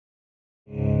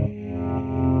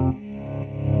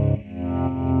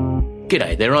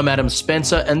G'day there, I'm Adam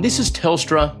Spencer, and this is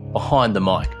Telstra Behind the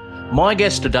Mic. My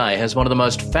guest today has one of the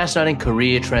most fascinating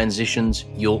career transitions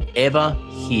you'll ever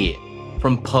hear.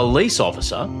 From police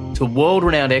officer to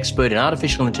world-renowned expert in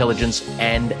artificial intelligence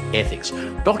and ethics.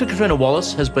 Dr. Katrina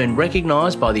Wallace has been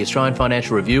recognised by the Australian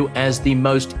Financial Review as the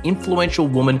most influential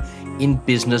woman in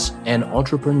business and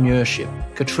entrepreneurship.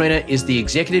 Katrina is the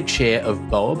executive chair of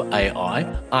Boab AI,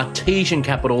 Artesian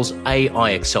Capital's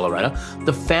AI Accelerator,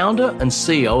 the founder and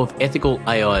CEO of Ethical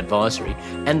AI Advisory,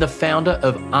 and the founder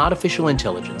of artificial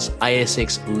intelligence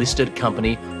ASX-listed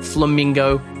company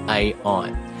Flamingo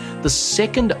AI. The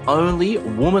second only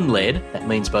woman-led, that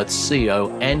means both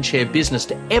CEO and chair business,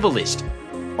 to ever list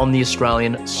on the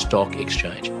Australian Stock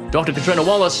Exchange. Dr. Katrina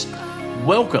Wallace,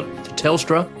 welcome to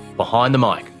Telstra Behind the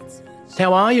Mic.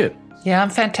 How are you? Yeah,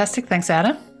 I'm fantastic. Thanks,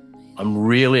 Adam. I'm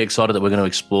really excited that we're going to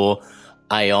explore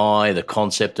AI, the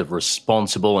concept of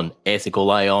responsible and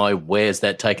ethical AI, where's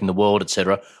that taking the world,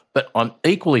 etc. But I'm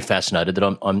equally fascinated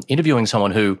that I'm interviewing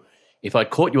someone who, if I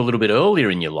caught you a little bit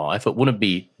earlier in your life, it wouldn't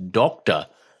be Dr.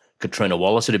 Katrina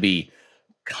Wallace, it'd be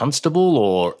constable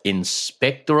or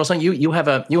inspector or something. You have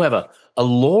a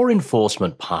law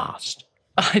enforcement past.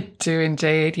 I do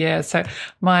indeed, yeah. So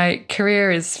my career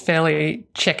is fairly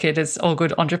checkered, as all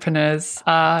good entrepreneurs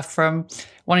are, from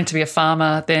wanting to be a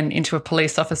farmer, then into a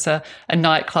police officer, a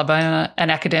nightclub owner, an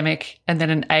academic, and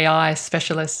then an AI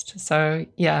specialist. So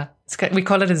yeah, we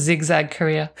call it a zigzag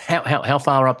career. How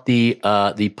far up the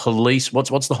police?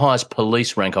 What's the highest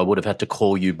police rank I would have had to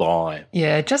call you by?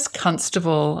 Yeah, just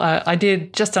constable. I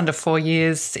did just under 4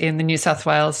 years in the New South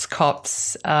Wales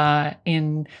Cops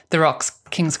in the Rocks,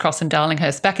 King's Cross and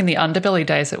Darlinghurst. Back in the underbelly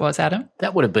days, it was, Adam.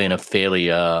 That would have been a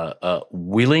fairly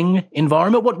willing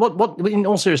environment. What in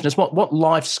all seriousness, what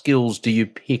life skills do you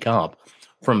pick up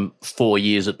from 4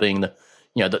 years at being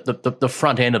the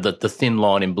front end of the thin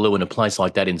line in blue in a place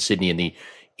like that in Sydney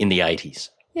in the 80s?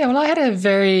 Yeah, well, I had a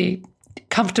very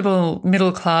comfortable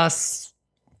middle class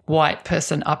white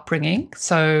person upbringing,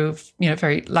 so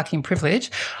very lucky and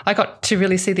privileged. I got to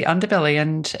really see the underbelly,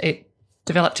 and it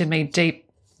developed in me deep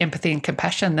empathy and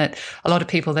compassion that a lot of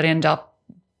people that end up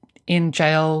in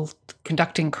jail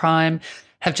conducting crime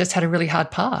have just had a really hard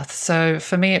path. So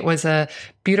for me, it was a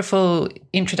beautiful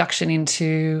introduction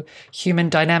into human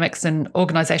dynamics and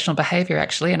organisational behaviour,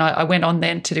 actually. And I went on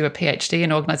then to do a PhD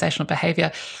in organisational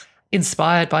behaviour,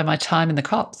 inspired by my time in the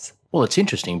cops. Well, it's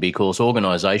interesting because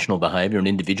organisational behaviour and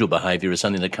individual behaviour is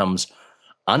something that comes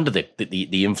under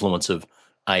the influence of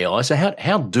AI. So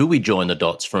how do we join the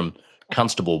dots from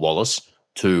Constable Wallace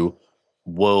to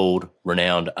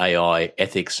world-renowned AI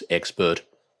ethics expert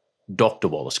Dr.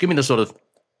 Wallace? Give me the sort of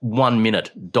 1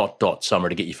 minute ... summary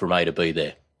to get you from A to B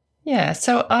there. Yeah,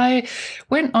 so I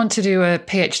went on to do a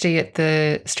PhD at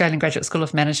the Australian Graduate School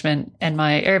of Management, and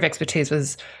my area of expertise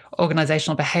was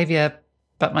organisational behaviour,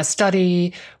 but my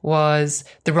study was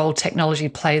the role technology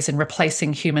plays in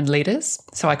replacing human leaders.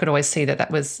 So I could always see that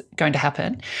was going to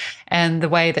happen. And the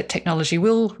way that technology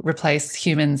will replace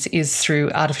humans is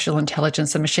through artificial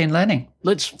intelligence and machine learning.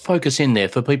 Let's focus in there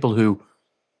for people who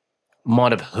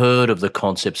might have heard of the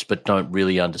concepts but don't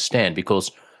really understand,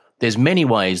 because there's many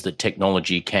ways that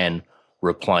technology can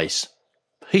replace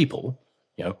people,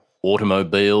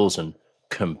 automobiles and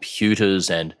computers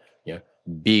and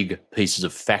big pieces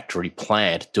of factory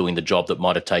plant doing the job that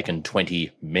might have taken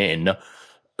 20 men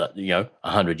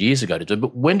 100 years ago to do.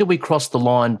 But when do we cross the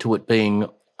line to it being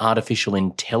artificial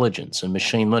intelligence and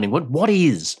machine learning? What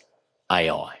is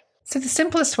AI? So the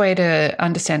simplest way to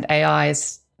understand AI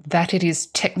is that it is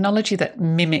technology that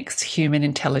mimics human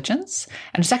intelligence.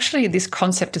 And it's actually, this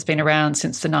concept has been around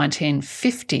since the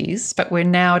 1950s, but we're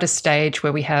now at a stage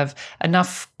where we have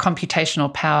enough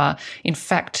computational power, in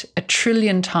fact, 1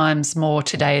 trillion times more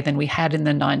today than we had in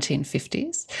the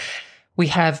 1950s. We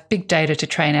have big data to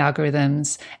train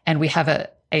algorithms, and we have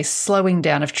a slowing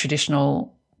down of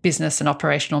traditional business and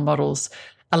operational models,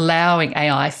 allowing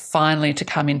AI finally to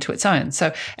come into its own.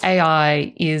 So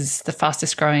AI is the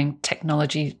fastest growing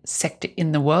technology sector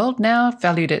in the world now,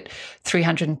 valued at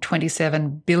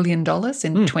 $327 billion in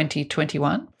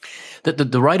 2021.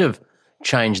 The rate of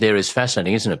change there is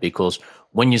fascinating, isn't it? Because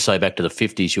when you say back to the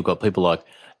 50s, you've got people like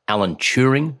Alan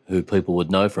Turing, who people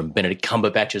would know from Benedict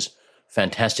Cumberbatch's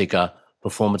fantastic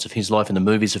performance of his life in the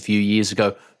movies a few years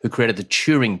ago, who created the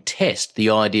Turing test, the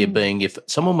idea being if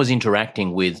someone was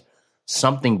interacting with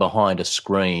something behind a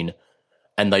screen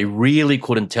and they really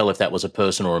couldn't tell if that was a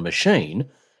person or a machine,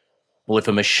 well, if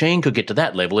a machine could get to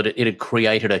that level, it had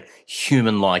created a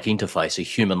human-like interface, a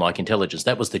human-like intelligence.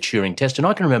 That was the Turing test. And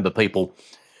I can remember people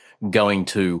going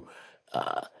to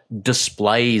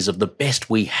displays of the best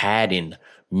we had in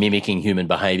mimicking human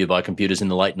behaviour by computers in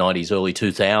the late 90s, early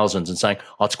 2000s and saying,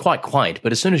 oh, it's quite quaint,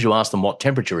 but as soon as you ask them what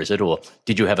temperature is it or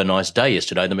did you have a nice day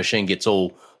yesterday, the machine gets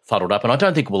all fuddled up, and I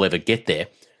don't think we'll ever get there.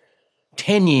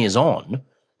 10 years on,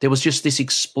 there was just this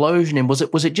explosion in, was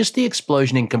it just the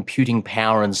explosion in computing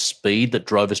power and speed that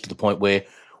drove us to the point where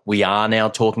we are now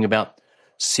talking about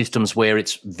systems where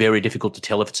it's very difficult to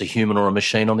tell if it's a human or a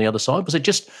machine on the other side? Was it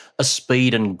just a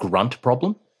speed and grunt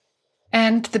problem?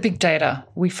 And the big data.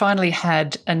 We finally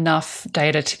had enough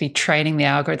data to be training the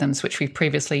algorithms, which we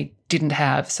previously didn't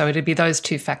have. So it'd be those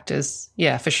two factors,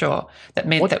 yeah, for sure. That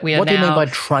meant that we are now... What do you mean by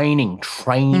training?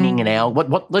 Training an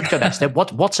algorithm? Let's go back a step.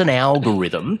 What's an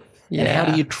algorithm? Yeah. And how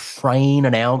do you train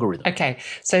an algorithm? Okay,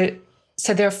 so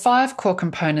there are 5 core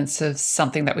components of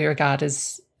something that we regard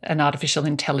as an artificial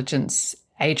intelligence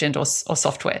agent or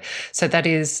software. So that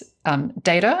is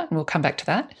data, and we'll come back to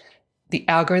that. The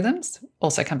algorithms,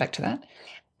 also come back to that.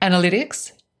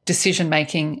 Analytics,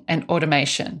 decision-making, and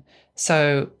automation.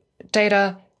 So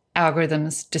data,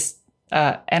 algorithms,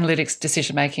 analytics,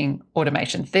 decision-making,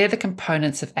 automation. They're the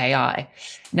components of AI.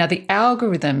 Now, the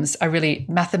algorithms are really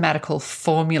mathematical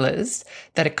formulas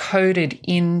that are coded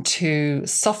into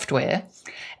software,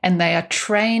 and they are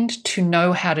trained to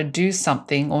know how to do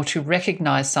something or to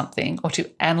recognize something or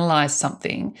to analyze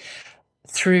something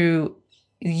through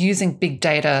using big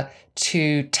data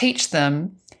to teach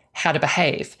them how to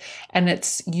behave. And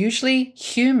it's usually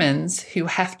humans who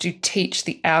have to teach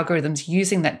the algorithms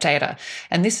using that data.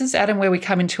 And this is, Adam, where we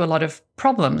come into a lot of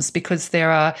problems, because there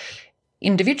are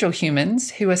individual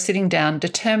humans who are sitting down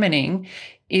determining,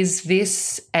 is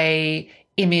this a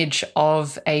image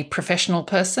of a professional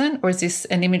person or is this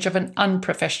an image of an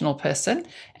unprofessional person,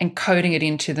 and coding it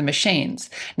into the machines.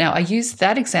 Now, I use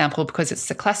that example because it's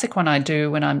the classic one I do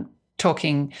when I'm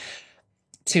talking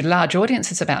to large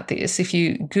audiences about this. If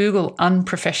you Google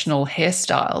unprofessional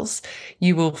hairstyles,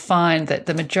 you will find that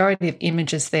the majority of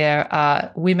images there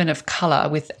are women of colour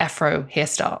with afro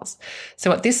hairstyles. So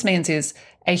what this means is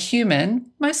a human,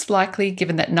 most likely,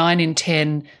 given that 9 in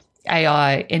 10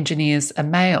 AI engineers are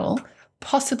male,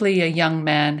 possibly a young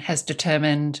man has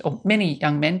determined, or many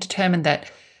young men determined, that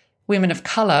women of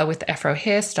colour with afro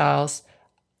hairstyles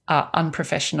are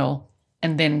unprofessional,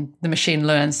 and then the machine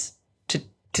learns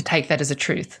to take that as a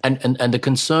truth. And the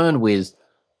concern with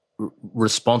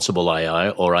responsible AI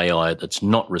or AI that's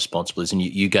not responsible is, and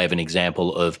you gave an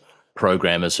example of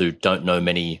programmers who don't know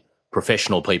many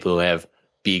professional people who have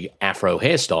big afro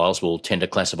hairstyles will tend to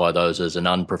classify those as an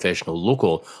unprofessional look.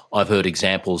 Or I've heard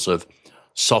examples of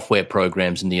software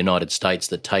programs in the United States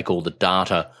that take all the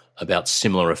data about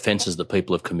similar offences that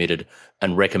people have committed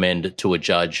and recommend to a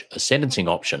judge a sentencing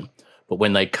option. But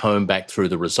when they comb back through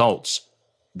the results,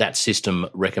 that system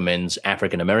recommends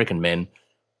African-American men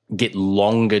get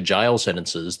longer jail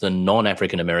sentences than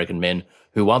non-African-American men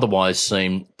who otherwise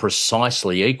seem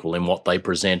precisely equal in what they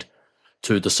present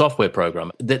to the software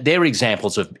program. They're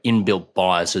examples of inbuilt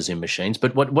biases in machines,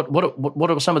 but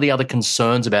what are some of the other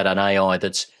concerns about an AI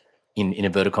that's, in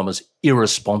inverted commas,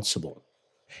 irresponsible?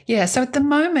 Yeah, so at the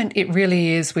moment it really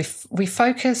is, we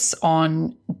focus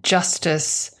on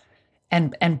justice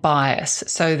and bias.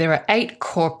 So there are 8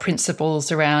 core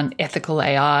principles around ethical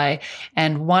AI,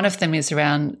 and one of them is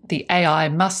around the AI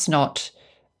must not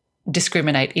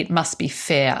discriminate, it must be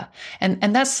fair.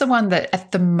 And that's the one that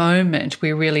at the moment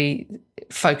we're really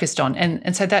focused on.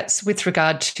 And so that's with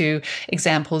regard to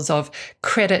examples of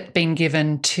credit being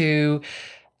given to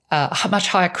much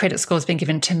higher credit scores being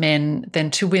given to men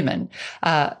than to women,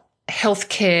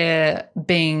 healthcare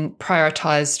being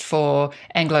prioritised for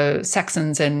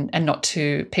Anglo-Saxons and not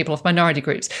to people of minority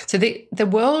groups. So the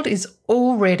world is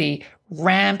already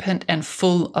rampant and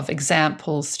full of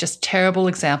examples, just terrible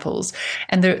examples.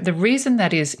 And the reason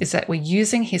that is that we're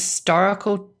using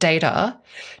historical data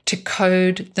to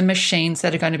code the machines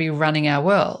that are going to be running our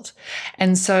world.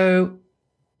 And so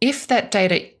if that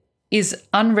data is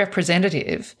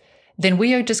unrepresentative, then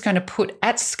we are just going to put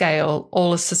at scale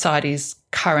all of society's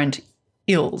current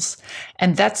ills.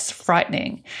 And that's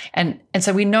frightening. And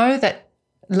so we know that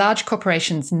large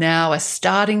corporations now are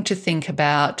starting to think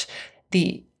about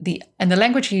and the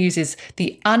language you use is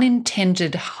the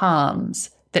unintended harms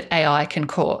that AI can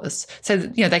cause. So,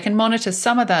 they can monitor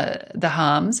some of the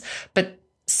harms, but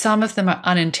some of them are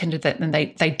unintended and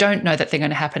they don't know that they're going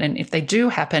to happen. And if they do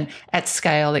happen at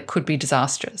scale, it could be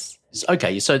disastrous.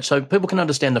 Okay, so people can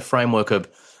understand the framework of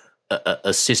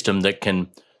a system that can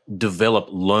develop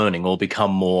learning or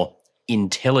become more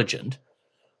intelligent.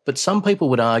 But some people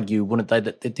would argue, wouldn't they,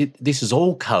 that this is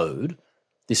all code,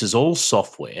 this is all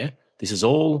software, this is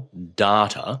all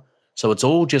data, so it's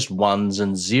all just ones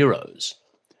and zeros.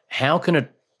 how can it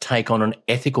take on an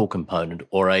ethical component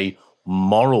or a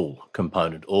moral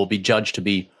component or be judged to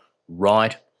be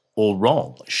right or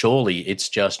wrong? Surely it's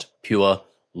just pure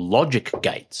logic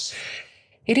gates.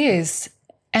 It is.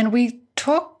 And we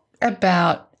talk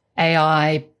about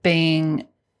AI being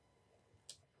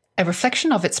a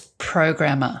reflection of its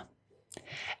programmer.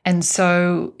 And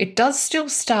so it does still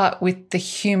start with the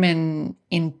human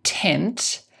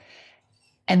intent,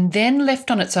 and then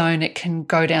left on its own, it can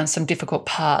go down some difficult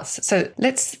paths. So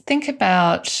let's think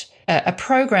about a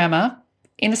programmer,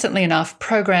 innocently enough,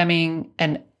 programming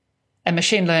a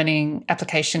machine learning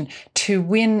application to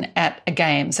win at a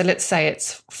game. So let's say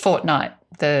it's Fortnite,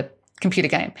 the computer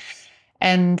game.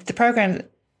 And the program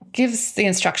gives the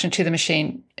instruction to the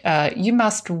machine, you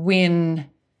must win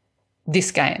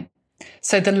this game.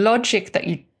 So the logic that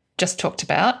you just talked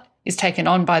about is taken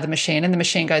on by the machine, and the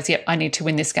machine goes, yep, I need to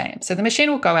win this game. So the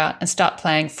machine will go out and start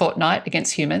playing Fortnite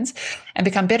against humans and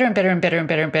become better and better and better and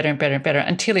better and better and better and better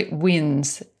until it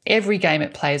wins every game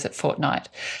it plays at Fortnite.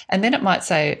 And then it might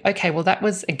say, okay, well, that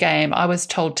was a game. I was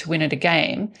told to win at a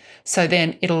game. So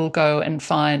then it'll go and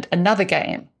find another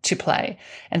game to play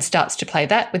and starts to play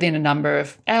that within a number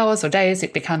of hours or days.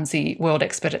 It becomes the world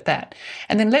expert at that.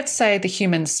 And then let's say the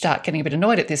humans start getting a bit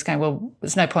annoyed at this, going, well,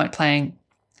 there's no point playing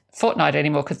Fortnite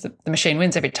anymore because the machine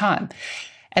wins every time.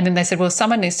 And then they said, well,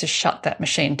 someone needs to shut that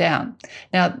machine down.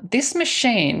 Now, this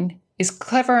machine is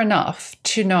clever enough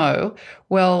to know,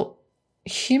 well,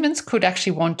 humans could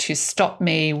actually want to stop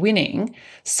me winning,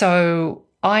 so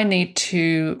I need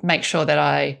to make sure that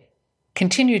I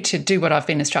continue to do what I've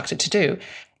been instructed to do.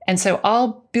 And so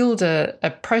I'll build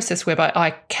a process whereby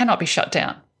I cannot be shut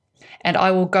down. And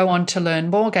I will go on to learn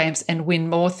more games and win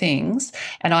more things.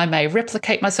 And I may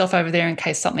replicate myself over there in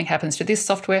case something happens to this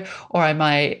software, or I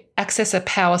may access a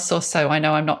power source so I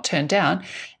know I'm not turned down.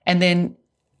 And then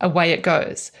away it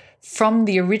goes from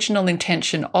the original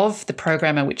intention of the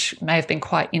programmer, which may have been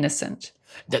quite innocent.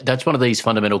 That's one of these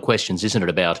fundamental questions, isn't it,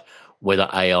 about whether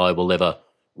AI will ever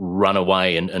run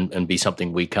away and be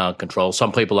something we can't control.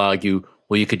 Some people argue,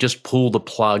 well, you could just pull the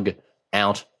plug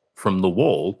out from the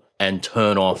wall and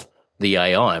turn off the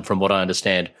AI. And from what I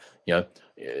understand,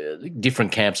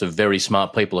 different camps of very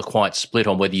smart people are quite split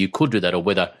on whether you could do that or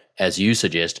whether, as you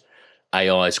suggest,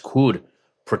 AIs could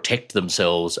protect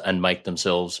themselves and make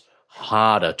themselves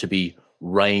harder to be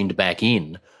reined back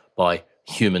in by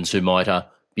humans who might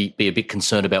be a bit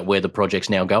concerned about where the project's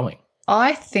now going.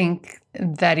 I think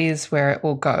that is where it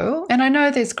will go. And I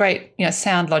know there's great,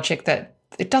 sound logic that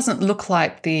it doesn't look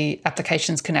like the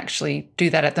applications can actually do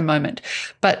that at the moment.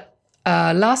 But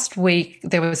last week,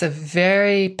 there was a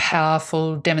very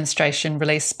powerful demonstration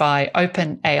released by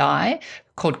OpenAI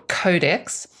called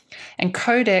Codex. And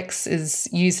Codex is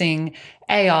using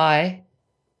AI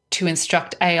to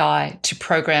instruct AI to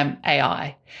program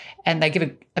AI. And they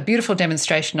give a beautiful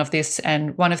demonstration of this.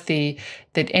 And one of the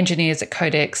engineers at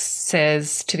Codex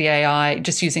says to the AI,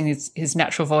 just using his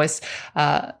natural voice,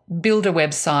 build a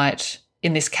website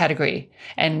in this category.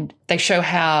 And they show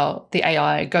how the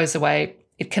AI goes away.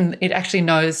 It actually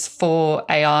knows for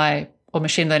AI or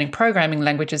machine learning programming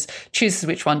languages, chooses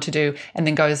which one to do, and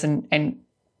then goes and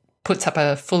puts up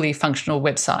a fully functional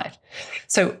website.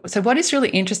 So what is really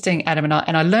interesting, Adam,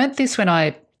 and I learned this when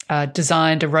I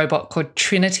designed a robot called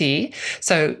Trinity.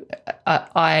 So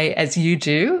I, as you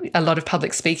do, a lot of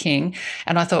public speaking,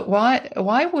 and I thought,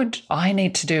 why would I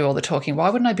need to do all the talking? Why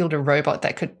wouldn't I build a robot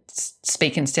that could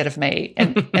speak instead of me?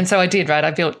 And so I did, right?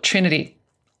 I built Trinity.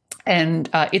 And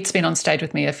it's been on stage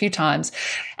with me a few times.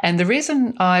 And the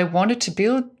reason I wanted to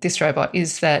build this robot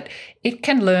is that it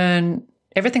can learn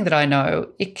everything that I know.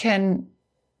 It can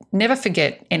never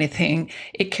forget anything.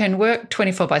 It can work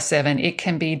 24/7. It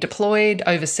can be deployed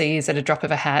overseas at a drop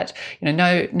of a hat.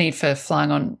 No need for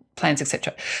flying on planes,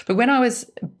 etc. But when I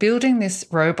was building this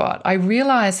robot, I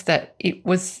realized that it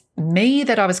was me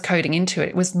that I was coding into it.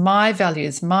 It was my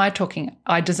values, my talking.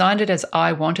 I designed it as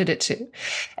I wanted it to.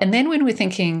 And then when we're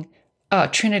thinking, oh,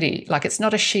 Trinity, like it's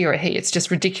not a she or a he, it's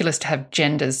just ridiculous to have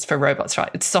genders for robots,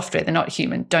 right? It's software, they're not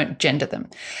human, don't gender them.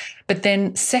 But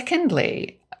then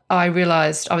secondly, I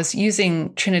realized I was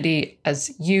using Trinity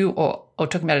as you or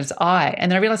talking about it as I,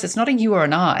 and then I realized it's not a you or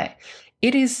an I.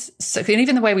 It is, and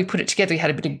even the way we put it together, we had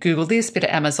a bit of Google this, a bit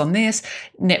of Amazon this,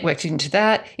 networked into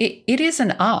that. It is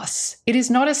an us. It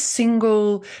is not a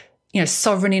single,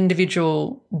 sovereign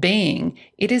individual being.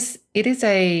 It is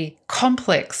a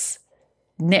complex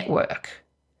network.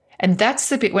 And that's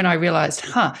the bit when I realized,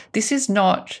 this is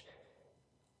not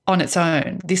on its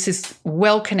own. This is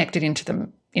well connected into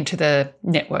the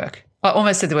network. I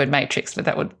almost said the word matrix, but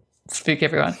that would spook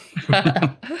everyone.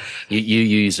 You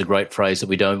use a great phrase that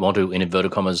we don't want to, in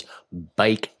inverted commas,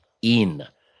 bake in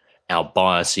our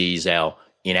biases, our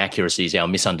inaccuracies, our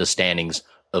misunderstandings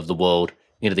of the world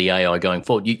into the AI going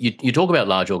forward. You talk about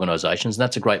large organisations, and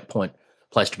that's a great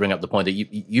place to bring up the point that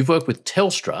you've worked with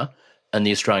Telstra and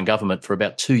the Australian government for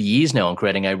about 2 years now on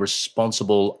creating a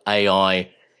responsible AI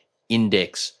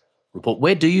index report.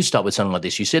 Where do you start with something like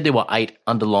this? You said there were 8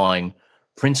 underlying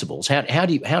principles.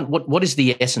 What is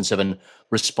the essence of a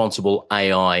responsible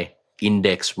AI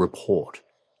index report?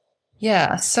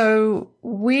 Yeah, so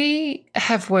we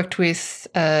have worked with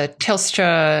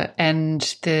Telstra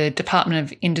and the Department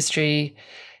of Industry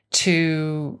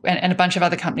and a bunch of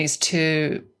other companies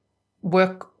to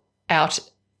work out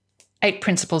 8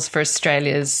 principles for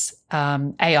Australia's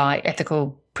AI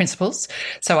ethical principles.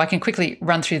 So I can quickly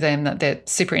run through them. They're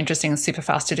super interesting and super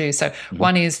fast to do. So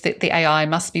one is that the AI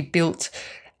must be built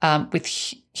with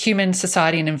human,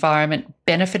 society and environment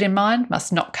benefit in mind,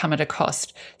 must not come at a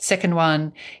cost. Second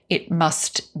one, it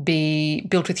must be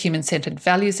built with human-centered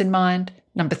values in mind.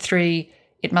 Number 3,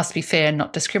 it must be fair and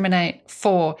not discriminate.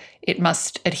 4, it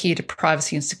must adhere to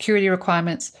privacy and security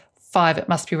requirements. 5, it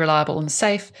must be reliable and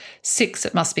safe. 6,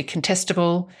 it must be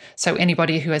contestable. So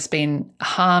anybody who has been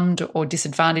harmed or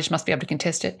disadvantaged must be able to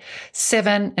contest it.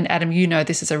 7, and Adam, you know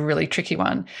this is a really tricky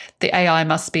one, the AI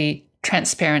must be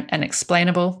transparent and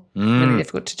explainable, really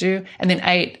difficult to do. And then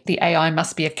 8, the AI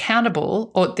must be accountable,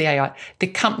 or the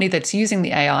company that's using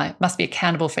the AI must be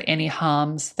accountable for any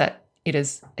harms that it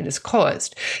has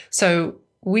caused. So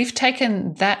we've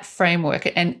taken that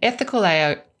framework and ethical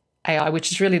AI,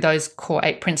 which is really those core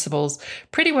 8 principles,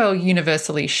 pretty well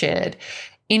universally shared,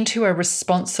 into a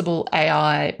responsible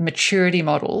AI maturity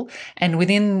model. And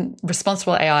within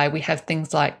responsible AI, we have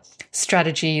things like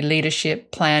strategy,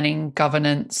 leadership, planning,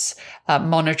 governance,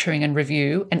 monitoring and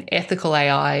review, and ethical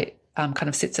AI kind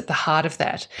of sits at the heart of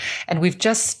that. And we've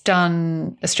just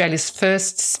done Australia's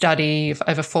first study of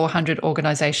over 400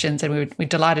 organisations, and we're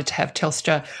delighted to have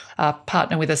Telstra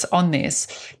partner with us on this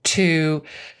to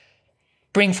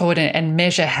bring forward and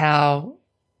measure how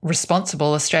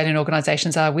responsible Australian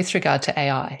organisations are with regard to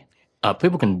AI.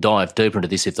 People can dive deeper into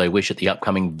this if they wish at the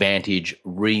upcoming Vantage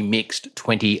Remixed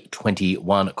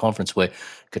 2021 conference, where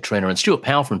Katrina and Stuart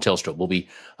Powell from Telstra will be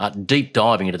deep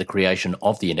diving into the creation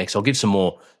of the index. I'll give some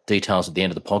more details at the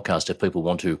end of the podcast if people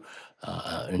want to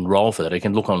enrol for that. You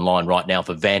can look online right now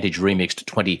for Vantage Remixed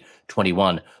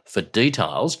 2021 for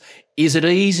details. Is it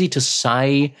easy to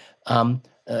say,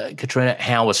 Katrina,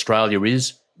 how Australia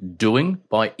is doing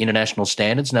by international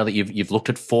standards now that you've looked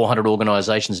at 400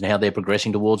 organisations and how they're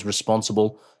progressing towards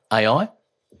responsible AI?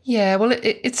 Yeah, well,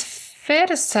 it's fair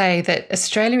to say that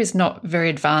Australia is not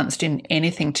very advanced in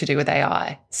anything to do with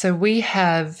AI. So we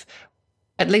have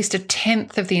at least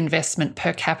 1/10 of the investment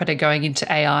per capita going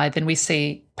into AI than we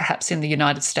see perhaps in the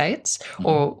United States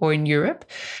or in Europe.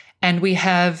 And we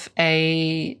have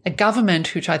a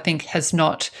government which I think has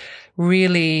not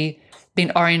really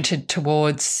been oriented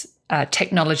towards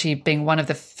technology being one of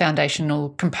the foundational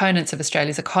components of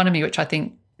Australia's economy, which I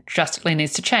think drastically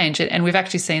needs to change. And we've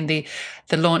actually seen the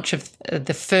launch of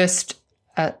the first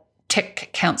Tech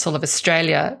Council of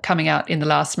Australia coming out in the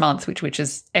last month, which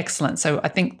is excellent. So I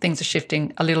think things are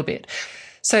shifting a little bit.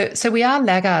 So we are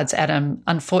laggards, Adam,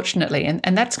 unfortunately,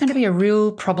 and that's going to be a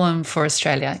real problem for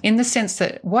Australia in the sense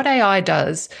that what AI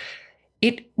does,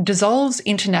 it dissolves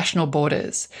international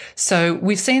borders. So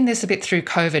we've seen this a bit through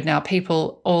COVID now,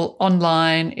 people all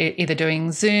online, either doing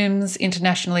Zooms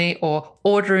internationally or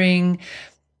ordering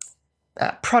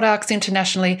products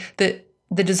internationally.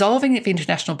 The dissolving of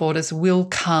international borders will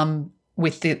come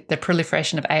with the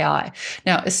proliferation of AI.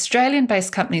 Now,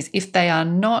 Australian-based companies, if they are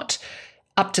not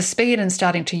up to speed and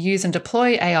starting to use and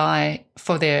deploy AI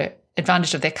for their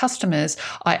advantage of their customers,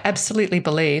 I absolutely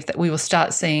believe that we will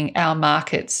start seeing our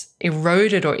markets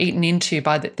eroded or eaten into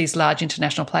by these large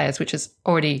international players, which is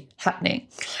already happening.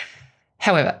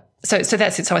 However, so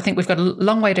that's it. So I think we've got a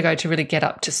long way to go to really get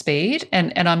up to speed.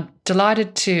 And I'm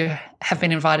delighted to have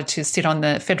been invited to sit on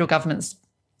the federal government's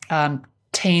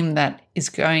team that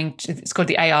is it's called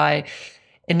the AI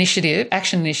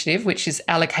Action Initiative, which is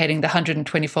allocating the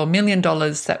 $124 million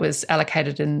that was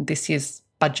allocated in this year's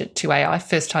budget to AI,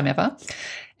 first time ever,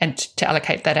 and to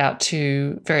allocate that out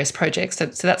to various projects. So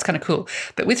that's kind of cool.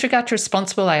 But with regard to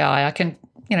responsible AI, I can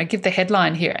give the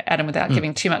headline here, Adam, without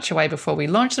giving too much away before we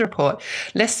launch the report.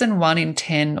 Less than 1 in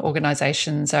 10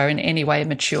 organisations are in any way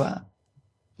mature.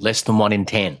 Less than 1 in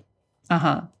 10?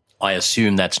 Uh-huh. I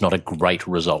assume that's not a great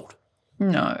result.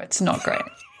 No, it's not great.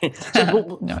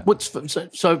 No.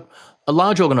 So a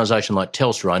large organisation like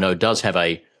Telstra, I know, does have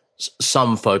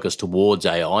some focus towards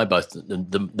AI, both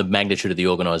the magnitude of the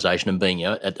organisation and being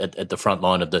at the front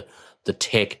line of the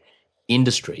tech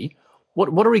industry.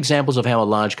 What are examples of how a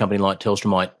large company like Telstra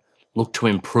might look to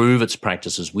improve its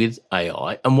practices with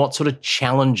AI, and what sort of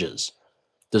challenges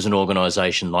does an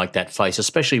organisation like that face,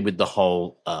 especially with the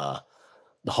whole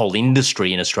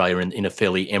industry in Australia in a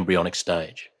fairly embryonic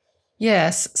stage?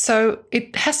 Yes. So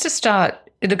it has to start,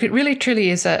 look, it really truly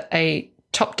is a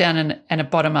top-down and a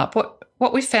bottom-up.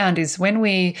 What we found is when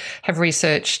we have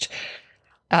researched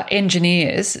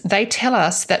engineers, they tell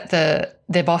us that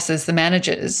their bosses, the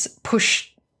managers, push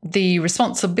the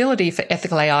responsibility for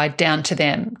ethical AI down to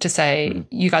them to say,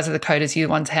 you guys are the coders, you're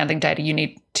the ones handling data, you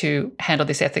need to handle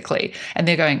this ethically. And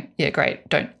they're going, yeah, great,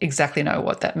 don't exactly know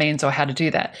what that means or how to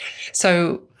do that.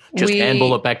 So just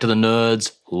handball it back to the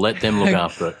nerds, let them look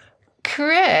after it.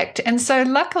 Correct. And so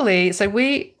luckily,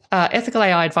 we Ethical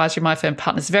AI Advisory, my firm,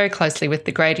 partners very closely with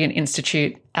the Gradient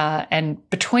Institute. And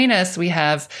between us, we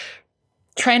have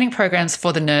training programs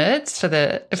for the nerds, for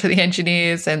the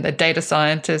engineers and the data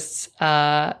scientists,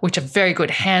 which are very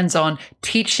good hands-on,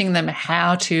 teaching them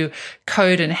how to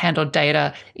code and handle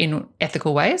data in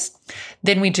ethical ways.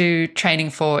 Then we do training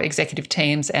for executive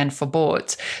teams and for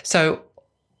boards. So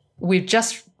we're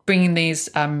just bringing these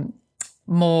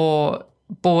more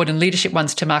board and leadership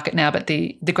ones to market now, but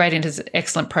the Gradient has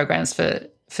excellent programs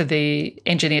for the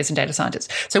engineers and data scientists.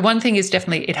 So one thing is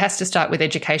definitely it has to start with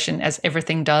education, as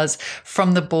everything does,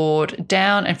 from the board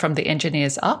down and from the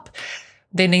engineers up.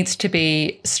 There needs to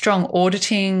be strong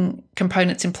auditing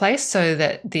components in place so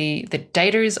that the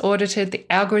data is audited, the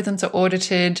algorithms are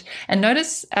audited. And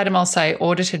notice, Adam, I'll say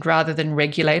audited rather than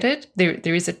regulated.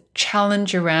 There is a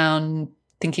challenge around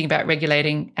thinking about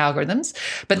regulating algorithms,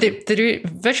 but there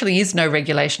virtually is no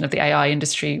regulation of the AI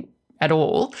industry at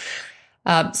all.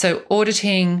 So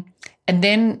auditing, and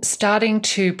then starting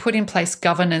to put in place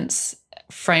governance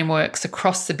frameworks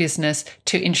across the business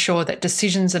to ensure that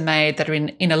decisions are made that are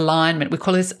in alignment. We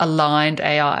call this aligned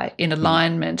AI, in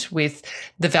alignment with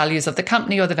the values of the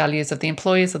company or the values of the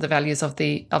employees or the values of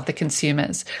the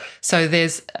consumers. So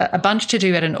there's a bunch to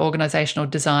do at an organizational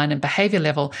design and behavior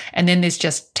level, and then there's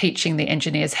just teaching the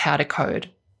engineers how to code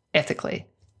ethically.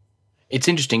 It's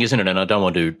interesting, isn't it? And I don't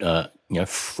want to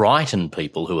frighten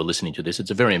people who are listening to this. It's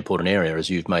a very important area, as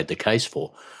you've made the case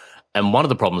for. And one of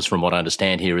the problems, from what I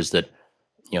understand here, is that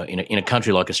in a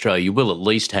country like Australia, you will at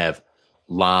least have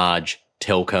large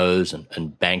telcos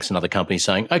and banks and other companies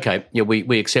saying, okay, yeah,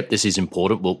 we accept this is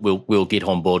important. We'll get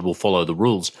on board. We'll follow the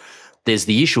rules. There's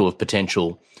the issue of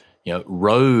potential,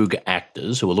 rogue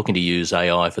actors who are looking to use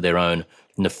AI for their own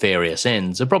nefarious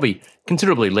ends are probably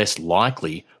considerably less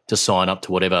likely to sign up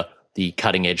to whatever the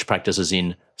cutting edge practices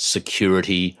in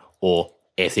security or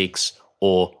ethics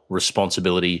or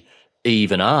responsibility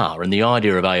even are. And the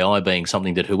idea of AI being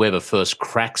something that whoever first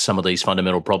cracks some of these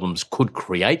fundamental problems could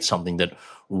create something that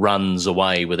runs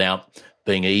away without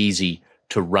being easy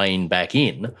to rein back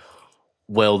in,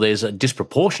 well, there's a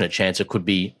disproportionate chance it could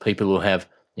be people who have,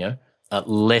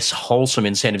 less wholesome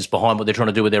incentives behind what they're trying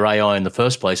to do with their AI in the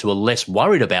first place, who are less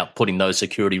worried about putting those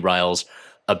security rails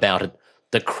about it,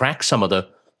 that crack some of the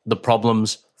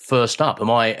problems first up. Am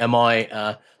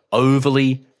I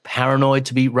overly paranoid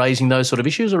to be raising those sort of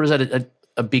issues, or is that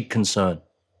a big concern?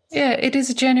 Yeah, it is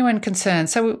a genuine concern.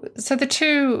 So the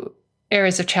two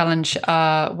areas of challenge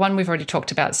are, one we've already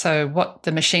talked about, so what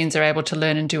the machines are able to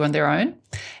learn and do on their own.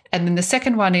 And then the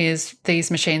second one is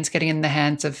these machines getting in the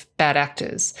hands of bad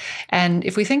actors. And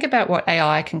if we think about what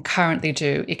AI can currently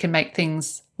do, it can make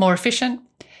things more efficient,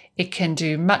 it can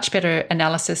do much better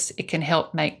analysis, it can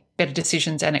help make better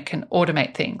decisions, and it can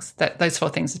automate things. Those four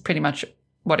things is pretty much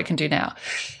what it can do now.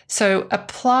 So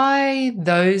apply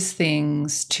those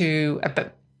things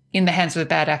in the hands of a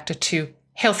bad actor to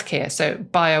healthcare, so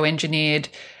bioengineered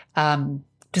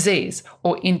disease,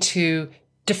 or into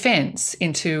defense,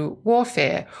 into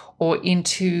warfare, or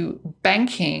into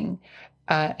banking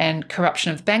and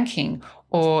corruption of banking,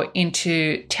 or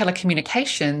into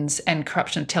telecommunications and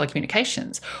corruption of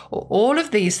telecommunications. All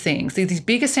of these things, these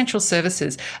big essential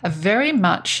services, are very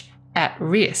much at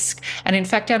risk. And in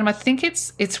fact, Adam, I think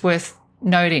it's worth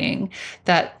noting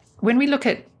that when we look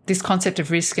at this concept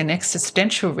of risk and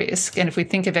existential risk, and if we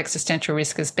think of existential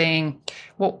risk as being,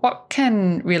 well, what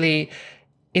can really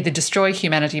either destroy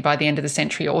humanity by the end of the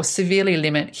century or severely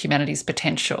limit humanity's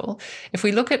potential, if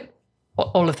we look at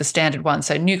all of the standard ones,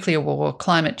 so nuclear war,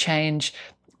 climate change,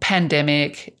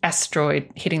 pandemic, asteroid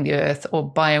hitting the Earth, or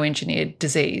bioengineered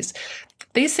disease,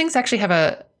 these things actually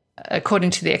have according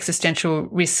to the existential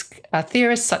risk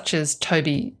theorists such as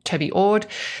Toby Ord,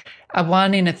 a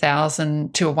 1 in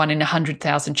 1,000 to a 1 in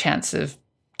 100,000 chance of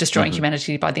destroying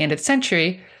humanity by the end of the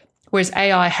century, whereas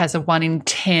AI has a 1 in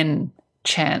 10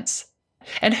 chance.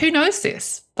 And who knows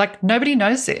this? Like, nobody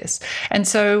knows this. And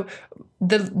so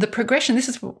the progression, this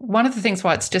is one of the things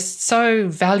why it's just so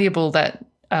valuable that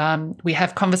we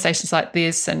have conversations like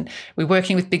this, and we're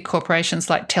working with big corporations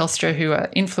like Telstra who are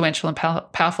influential and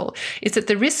powerful, is that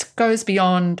the risk goes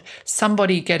beyond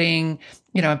somebody getting,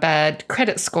 a bad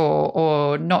credit score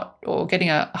or getting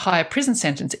a higher prison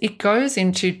sentence. It goes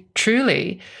into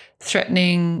truly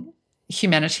threatening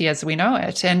humanity as we know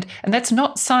it. And that's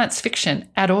not science fiction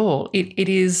at all. It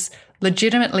is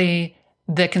legitimately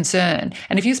the concern.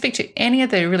 And if you speak to any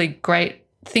of the really great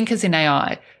thinkers in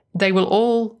AI, they will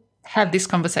all have this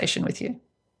conversation with you.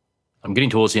 I'm getting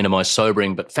towards the end of my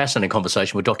sobering but fascinating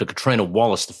conversation with Dr. Katrina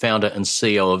Wallace, the founder and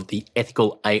CEO of the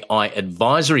Ethical AI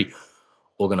Advisory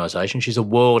Organisation. She's a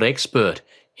world expert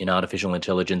in artificial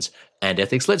intelligence and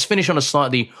ethics. Let's finish on a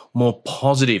slightly more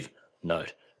positive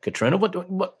note. Katrina,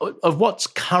 of what's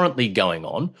currently going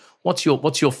on, what's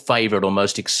your favourite or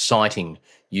most exciting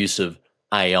use of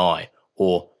AI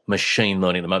or machine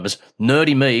learning at the moment?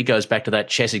 Nerdy me goes back to that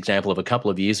chess example of a couple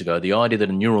of years ago, the idea that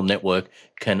a neural network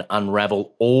can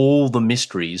unravel all the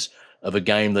mysteries of a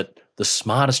game that the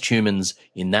smartest humans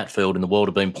in that field in the world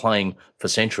have been playing for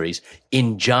centuries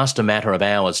in just a matter of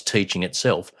hours teaching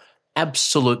itself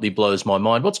absolutely blows my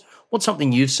mind. What's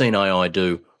something you've seen AI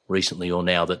do recently or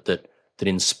now that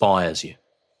inspires you?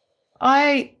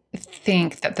 I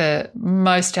think that the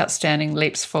most outstanding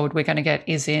leaps forward we're going to get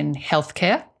is in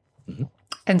healthcare. Mm-hmm.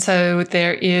 And so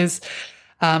there is,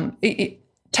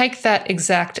 take that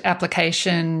exact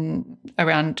application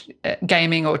around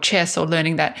gaming or chess or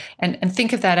learning that and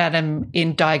think of that, Adam,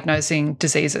 in diagnosing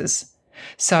diseases.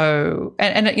 So,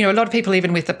 and a lot of people,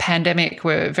 even with the pandemic,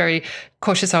 were very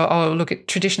cautious. Look, it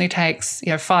traditionally takes,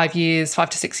 5 to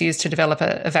 6 years to develop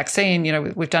a vaccine.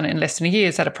 We've done it in less than a year.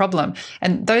 Is that a problem?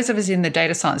 And those of us in the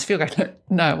data science field go,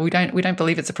 no, we don't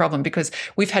believe it's a problem, because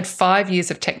we've had 5 years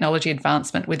of technology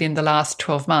advancement within the last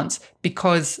 12 months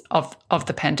because of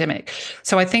the pandemic.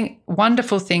 So I think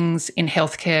wonderful things in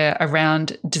healthcare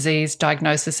around disease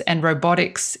diagnosis and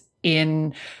robotics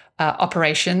in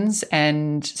operations,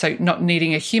 and so not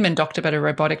needing a human doctor but a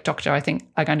robotic doctor, I think,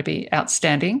 are going to be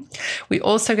outstanding. We're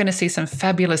also going to see some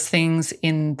fabulous things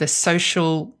in the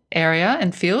social area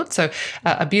and field. So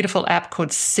a beautiful app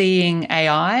called Seeing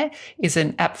AI is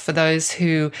an app for those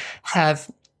who have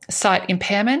sight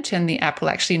impairment, and the app will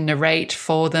actually narrate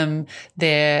for them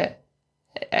their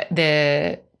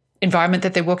environment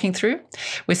that they're walking through.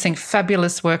 We're seeing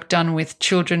fabulous work done with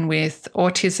children with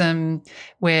autism,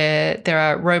 where there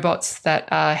are robots that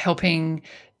are helping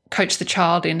coach the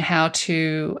child in how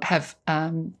to have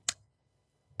how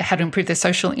to improve their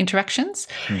social interactions.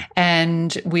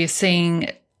 And we're seeing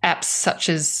apps such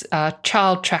as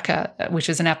Child Tracker, which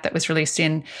is an app that was released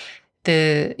in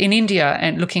India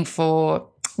and looking for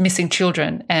missing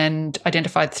children, and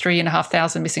identified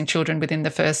 3,500 missing children within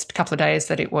the first couple of days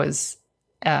that it was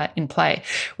in play.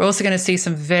 We're also going to see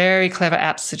some very clever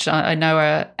apps, which I know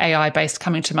are AI-based,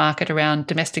 coming to market around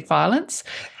domestic violence.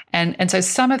 And so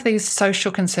some of these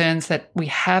social concerns that we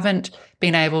haven't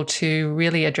been able to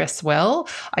really address well,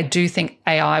 I do think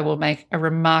AI will make a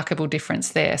remarkable difference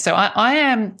there. So I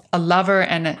am a lover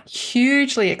and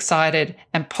hugely excited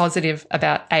and positive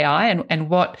about AI and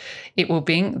what it will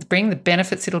bring, the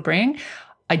benefits it'll bring.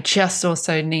 I just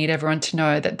also need everyone to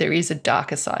know that there is a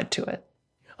darker side to it.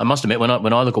 I must admit, when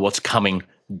I look at what's coming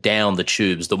down the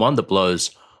tubes, the one that blows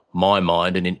my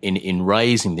mind, and in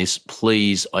raising this,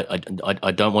 please,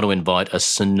 I don't want to invite a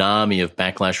tsunami of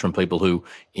backlash from people who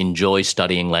enjoy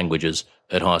studying languages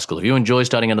at high school. If you enjoy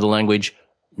studying another language,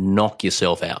 knock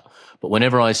yourself out. But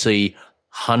whenever I see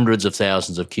hundreds of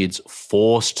thousands of kids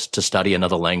forced to study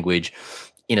another language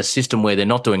in a system where they're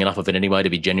not doing enough of it anyway to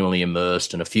be genuinely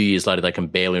immersed, and a few years later they can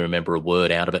barely remember a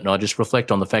word out of it. And I just reflect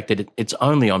on the fact that it's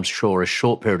only, I'm sure, a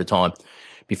short period of time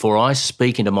before I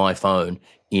speak into my phone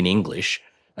in English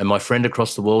and my friend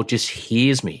across the world just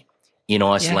hears me in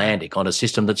Icelandic on a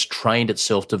system that's trained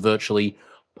itself to virtually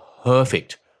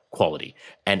perfect quality.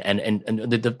 And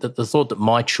the thought that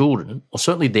my children, or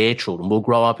certainly their children, will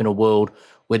grow up in a world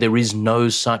where there is no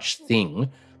such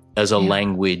thing as a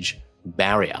language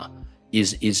barrier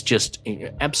is just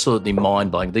absolutely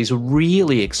mind-blowing. These are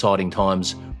really exciting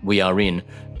times we are in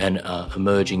and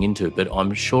emerging into. But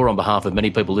I'm sure on behalf of many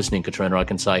people listening, Katrina, I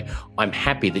can say I'm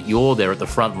happy that you're there at the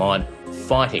front line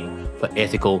fighting for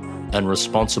ethical and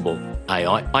responsible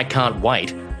AI. I can't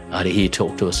wait to hear you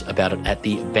talk to us about it at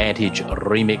the Vantage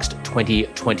Remixed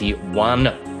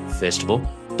 2021 Festival.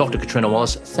 Dr. Katrina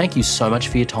Wallace, thank you so much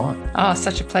for your time. Oh,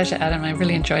 such a pleasure, Adam. I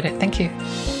really enjoyed it. Thank you.